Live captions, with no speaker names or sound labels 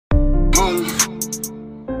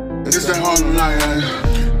It's that Harlem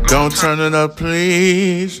life. Don't turn it up,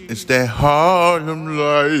 please. It's that Harlem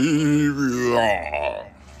life.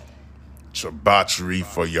 Debauchery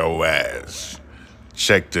for your ass.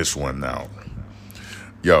 Check this one out.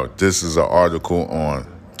 Yo, this is an article on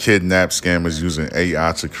kidnapped scammers using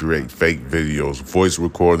AI to create fake videos, voice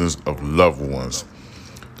recordings of loved ones.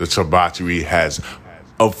 The debauchery has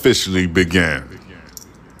officially begun.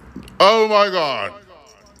 Oh my God.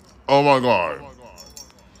 Oh my God.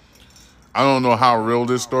 I don't know how real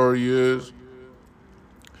this story is.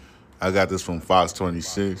 I got this from Fox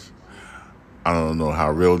 26. I don't know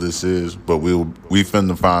how real this is, but we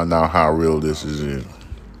finna find out how real this is.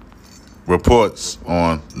 Reports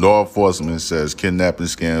on law enforcement says kidnapping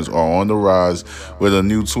scams are on the rise with a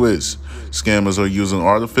new twist. Scammers are using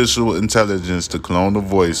artificial intelligence to clone the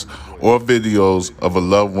voice or videos of a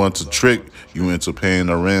loved one to trick you into paying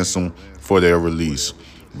a ransom for their release.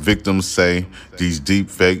 Victims say these deep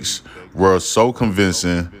fakes were so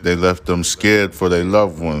convincing they left them scared for their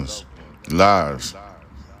loved ones' lives.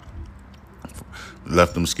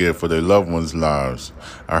 Left them scared for their loved ones' lives.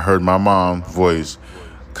 I heard my mom's voice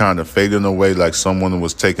kind of fading away like someone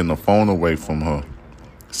was taking the phone away from her,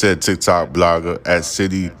 said TikTok blogger at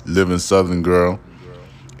City Living Southern Girl.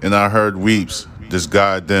 And I heard weeps. This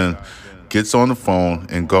guy then gets on the phone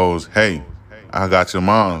and goes, "Hey, I got your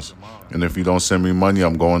mom's. And if you don't send me money,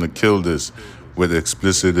 I'm going to kill this," with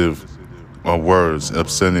explicit words,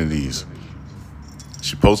 obscenities.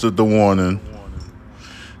 She posted the warning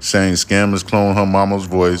saying scammers cloned her mama's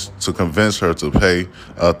voice to convince her to pay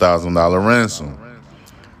a $1,000 ransom.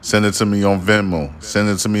 "Send it to me on Venmo. Send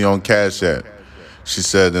it to me on Cash App," she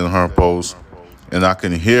said in her post. And I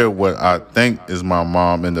can hear what I think is my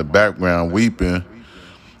mom in the background weeping.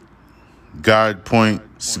 Guide Point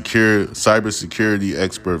cybersecurity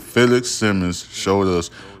expert Felix Simmons showed us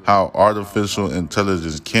how artificial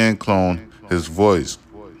intelligence can clone his voice.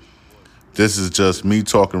 "This is just me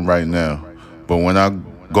talking right now. But when I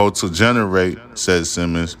go to generate," said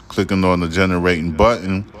Simmons, clicking on the generating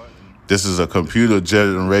button, "this is a computer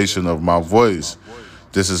generation of my voice.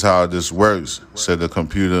 This is how this works," said the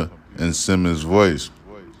computer in Simmons' voice.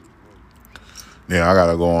 Yeah, I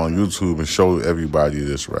gotta go on YouTube and show everybody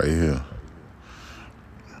this right here.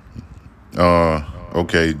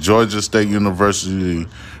 Okay, Georgia State University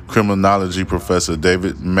criminology professor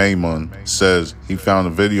David Maimon says he found a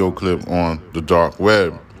video clip on the dark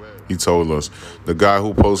web. He told us the guy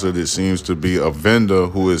who posted it seems to be a vendor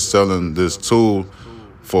who is selling this tool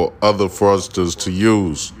for other fraudsters to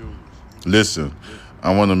use. "Listen,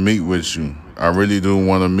 I want to meet with you. I really do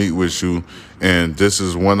want to meet with you, and this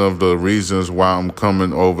is one of the reasons why I'm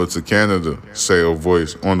coming over to Canada," say a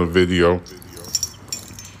voice on the video.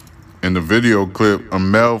 In the video clip, a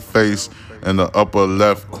male face in the upper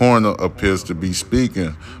left corner appears to be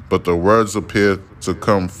speaking, but the words appear to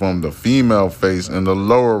come from the female face in the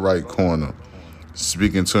lower right corner,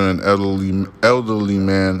 speaking to an elderly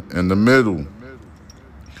man in the middle.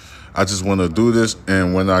 "I just want to do this,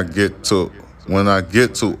 and when I get to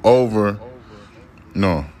over,"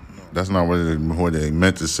 no, that's not what they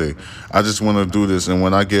meant to say. "I just want to do this, and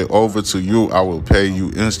when I get over to you, I will pay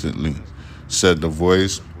you instantly," said the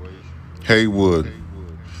voice. Haywood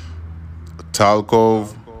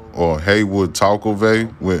Talcove or Haywood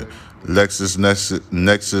Talcove with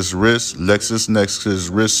LexisNexis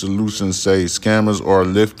Risk Solutions say scammers are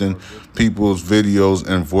lifting people's videos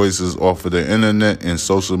and voices off of the internet and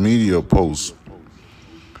social media posts.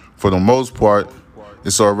 "For the most part,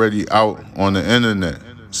 it's already out on the internet,"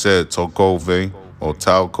 said Talcove or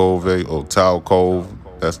Talcove.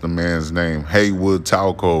 That's the man's name, Haywood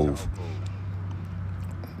Talcove,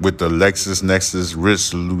 with the LexisNexis Risk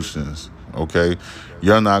Solutions. Okay,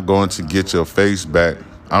 you're not going to get your face back.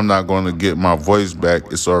 I'm not going to get my voice back.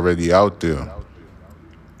 It's already out there.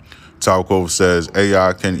 Talcove says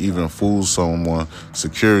AI can even fool someone.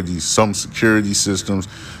 Some security systems,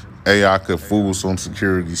 AI could fool some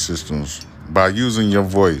security systems by using your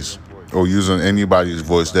voice or using anybody's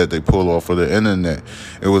voice that they pull off of the internet.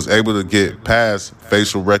 It was able to get past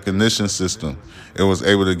facial recognition system. It was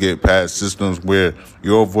able to get past systems where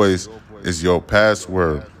your voice is your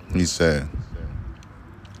password, he said.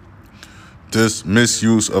 This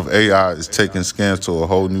misuse of AI is taking scams to a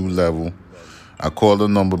whole new level. I called that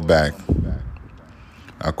number back,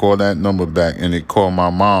 and it called my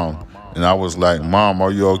mom. And I was like, "Mom,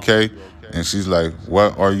 are you okay?" And she's like,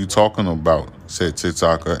 "What are you talking about?" said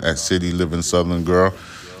TikToker at City Living Southern Girl.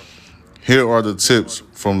 Here are the tips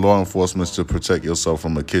from law enforcement to protect yourself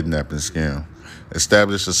from a kidnapping scam.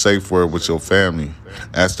 Establish a safe word with your family.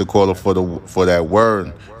 Ask the caller for that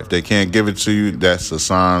word. If they can't give it to you, that's a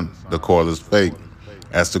sign the call is fake.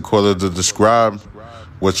 Ask the caller to describe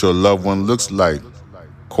what your loved one looks like.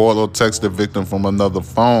 Call or text the victim from another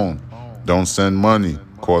phone. Don't send money.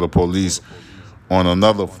 Call the police on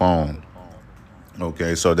another phone.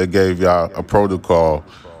 Okay, so they gave y'all a protocol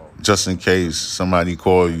just in case somebody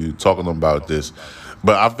call you talking about this.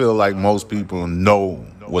 But I feel like most people know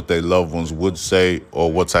what their loved ones would say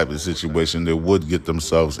or what type of situation they would get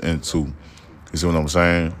themselves into. You see what I'm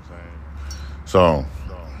saying? So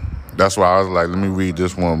that's why I was like, let me read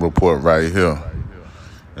this one report right here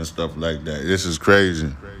and stuff like that. This is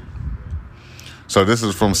crazy. So this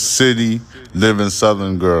is from City Living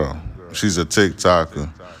Southern Girl. She's a TikToker.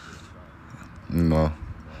 You know,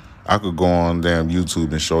 I could go on damn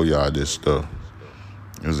YouTube and show y'all this stuff.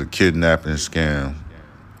 It was a kidnapping scam.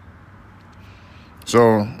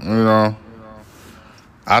 So, I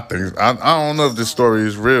don't know if this story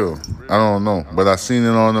is real. I don't know. But I seen it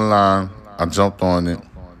on the line. I jumped on it.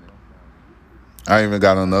 I even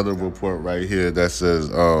got another report right here that says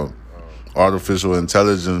artificial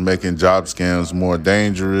intelligence making job scams more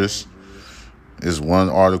dangerous. Is one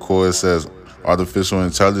article. It says artificial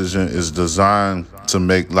intelligence is designed to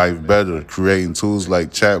make life better, creating tools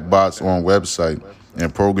like chatbots on website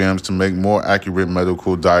and programs to make more accurate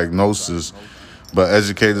medical diagnosis. But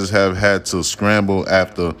educators have had to scramble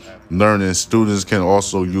after learning students can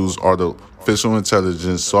also use artificial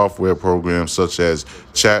intelligence software programs such as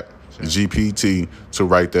ChatGPT to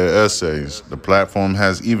write their essays. The platform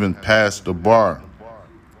has even passed the bar.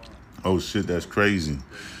 Oh shit, that's crazy.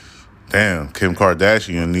 Damn, Kim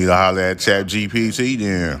Kardashian need to holler at ChatGPT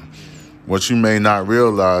then. What you may not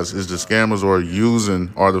realize is the scammers are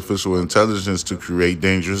using artificial intelligence to create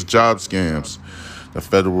dangerous job scams. The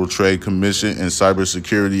Federal Trade Commission and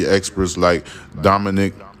cybersecurity experts like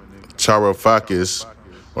Dominic Charofakis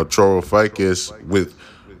with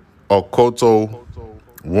Okoto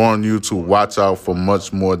warn you to watch out for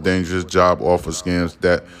much more dangerous job offer scams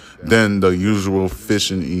than the usual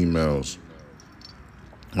phishing emails.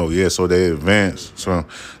 Oh yeah, so they advanced. So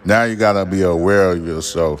now you gotta be aware of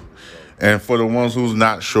yourself. And for the ones who's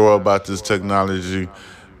not sure about this technology,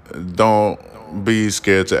 don't be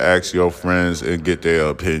scared to ask your friends and get their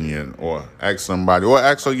opinion, or ask somebody, or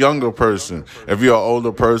ask a younger person. If you're an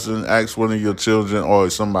older person, ask one of your children or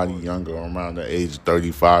somebody younger around the age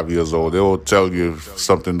 35 years old. They will tell you if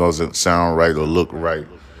something doesn't sound right or look right,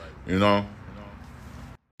 you know?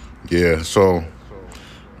 Yeah, so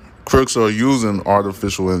crooks are using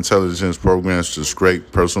artificial intelligence programs to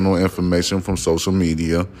scrape personal information from social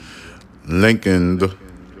media. LinkedIn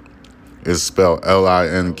is spelled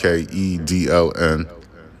LinkedLn.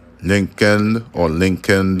 LinkedIn or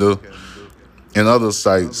LinkedIn and other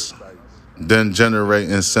sites then generate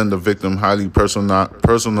and send the victim highly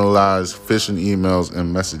personalized phishing emails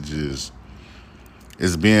and messages.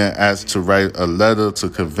 Is being asked to write a letter to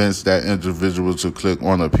convince that individual to click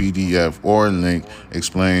on a PDF or a link,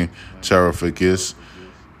 explained Charofakis.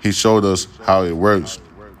 He showed us how it works.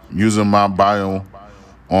 Using my bio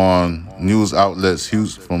on news outlets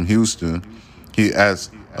from Houston, he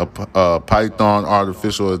asked a Python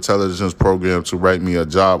artificial intelligence program to write me a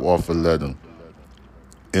job offer letter.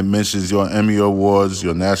 It mentions your Emmy Awards,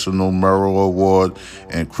 your National Mural Award,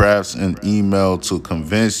 and crafts an email to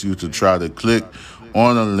convince you to try to click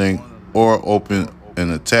on a link or open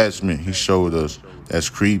an attachment. He showed us. That's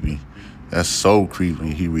creepy. That's so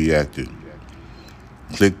creepy, he reacted.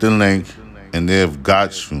 Click the link, and they've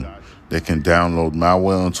got you. They can download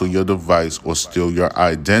malware onto your device or steal your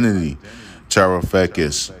identity.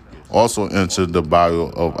 Charofakis also entered the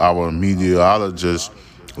bio of our meteorologist,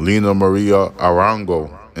 Lena Maria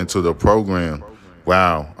Arango, into the program.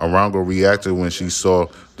 Wow, Arango reacted when she saw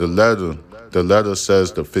the letter. The letter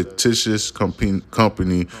says the fictitious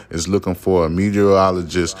company is looking for a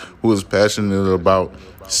meteorologist who is passionate about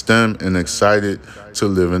STEM and excited to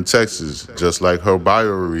live in Texas, just like her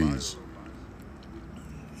bio reads.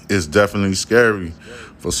 It's definitely scary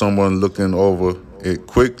for someone looking over it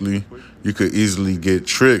quickly. You could easily get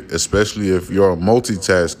tricked, especially if you're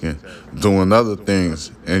multitasking, doing other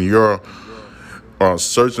things, and you're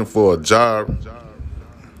searching for a job,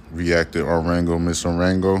 reacted Miss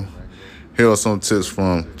Arango. Here are some tips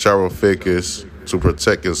from Charofakis to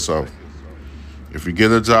protect yourself. If you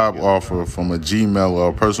get a job offer from a Gmail or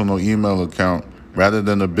a personal email account rather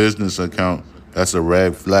than a business account, that's a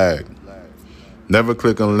red flag. Never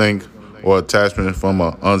click a link or attachment from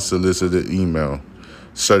an unsolicited email.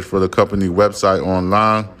 Search for the company website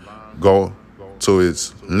online, go to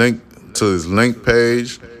its link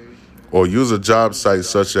page, or use a job site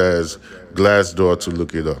such as Glassdoor to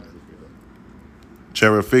look it up.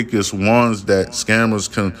 Cherrificus warns that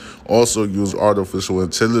scammers can also use artificial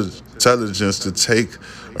intelligence to take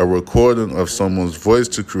a recording of someone's voice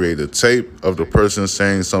to create a tape of the person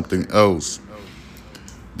saying something else.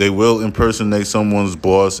 They will impersonate someone's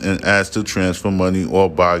boss and ask to transfer money or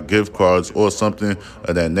buy gift cards or something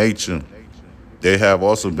of that nature. There have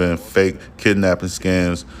also been fake kidnapping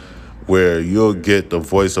scams where you'll get the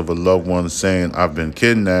voice of a loved one saying, "I've been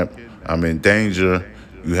kidnapped, I'm in danger,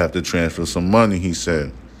 you have to transfer some money," he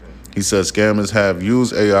said. He said scammers have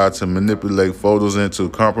used AI to manipulate photos into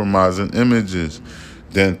compromising images,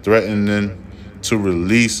 then threatening to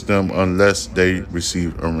release them unless they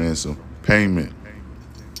receive a ransom payment.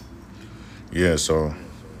 Yeah, so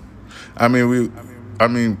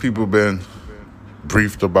people been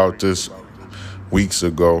briefed about this weeks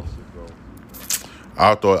ago.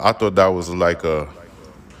 I thought that was like a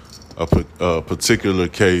particular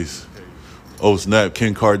case. Oh snap!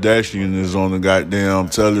 Kim Kardashian is on the goddamn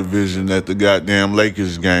television at the goddamn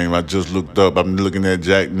Lakers game. I just looked up. I'm looking at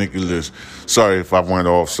Jack Nicklaus. Sorry if I went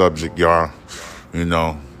off subject, y'all. You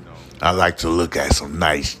know, I like to look at some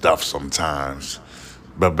nice stuff sometimes.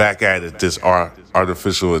 But back at it, this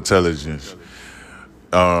artificial intelligence.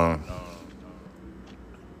 I'm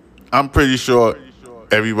pretty sure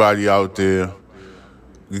everybody out there,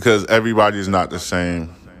 because everybody's not the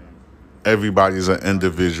same. Everybody's an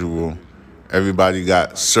individual. Everybody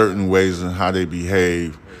got certain ways in how they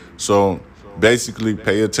behave. So basically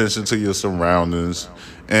pay attention to your surroundings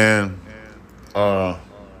and have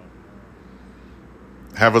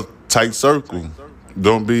a tight circle.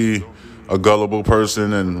 Don't be a gullible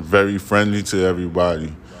person and very friendly to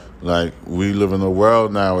everybody. Like, we live in a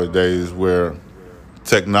world nowadays where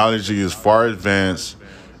technology is far advanced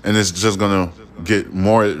and it's just gonna get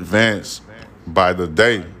more advanced by the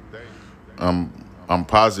day. I'm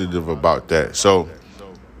positive about that. So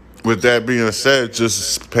with that being said,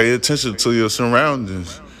 just pay attention to your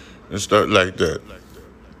surroundings and start like that.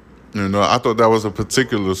 You know, I thought that was a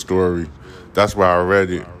particular story. That's why I read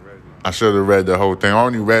it. I should have read the whole thing. I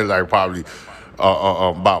only read like probably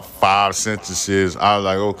about 5 sentences. I was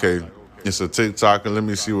like, okay, it's a TikTok, and let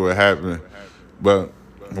me see what happened. But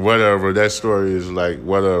whatever, that story is like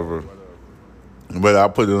whatever. But I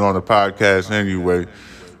put it on the podcast anyway.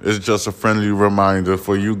 It's just a friendly reminder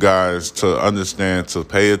for you guys to understand, to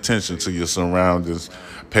pay attention to your surroundings,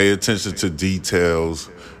 pay attention to details.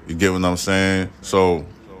 You get what I'm saying? So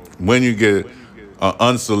when you get an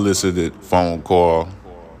unsolicited phone call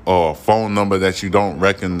or a phone number that you don't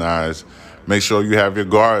recognize, make sure you have your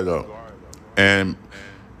guard up. And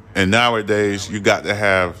nowadays, you got to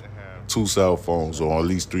have 2 cell phones or at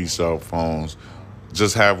least 3 cell phones.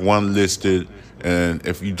 Just have one listed. And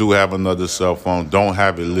if you do have another cell phone, don't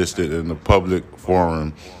have it listed in the public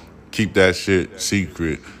forum. Keep that shit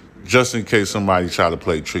secret, just in case somebody try to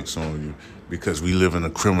play tricks on you. Because we live in a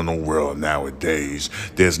criminal world nowadays.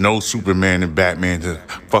 There's no Superman and Batman to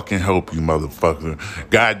fucking help you, motherfucker.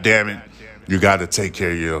 God damn it. You got to take care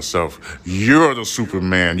of yourself. You're the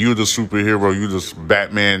Superman. You're the superhero. You're the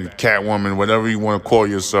Batman, Catwoman, whatever you want to call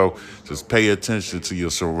yourself. Just pay attention to your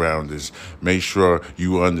surroundings. Make sure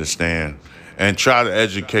you understand. And try to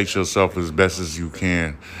educate yourself as best as you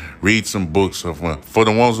can. Read some books. For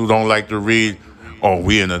the ones who don't like to read,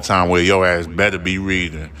 we in a time where your ass better be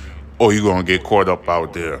reading, or you're going to get caught up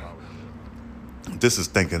out there. This is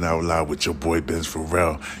Thinking Out Loud with your boy, Ben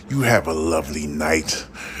Farrell. You have a lovely night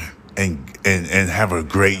and have a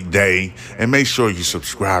great day. And make sure you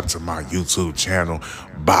subscribe to my YouTube channel,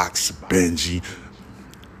 Box Benji.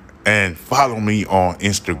 And follow me on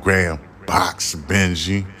Instagram, Box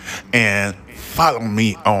Benji. And follow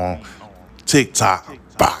me on TikTok,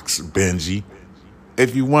 Box Benji.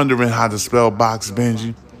 If you're wondering how to spell Box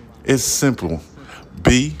Benji, it's simple.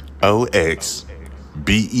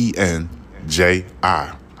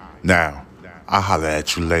 BOXBENJI. Now, I'll holler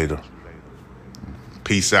at you later.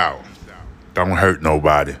 Peace out. Don't hurt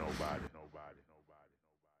nobody.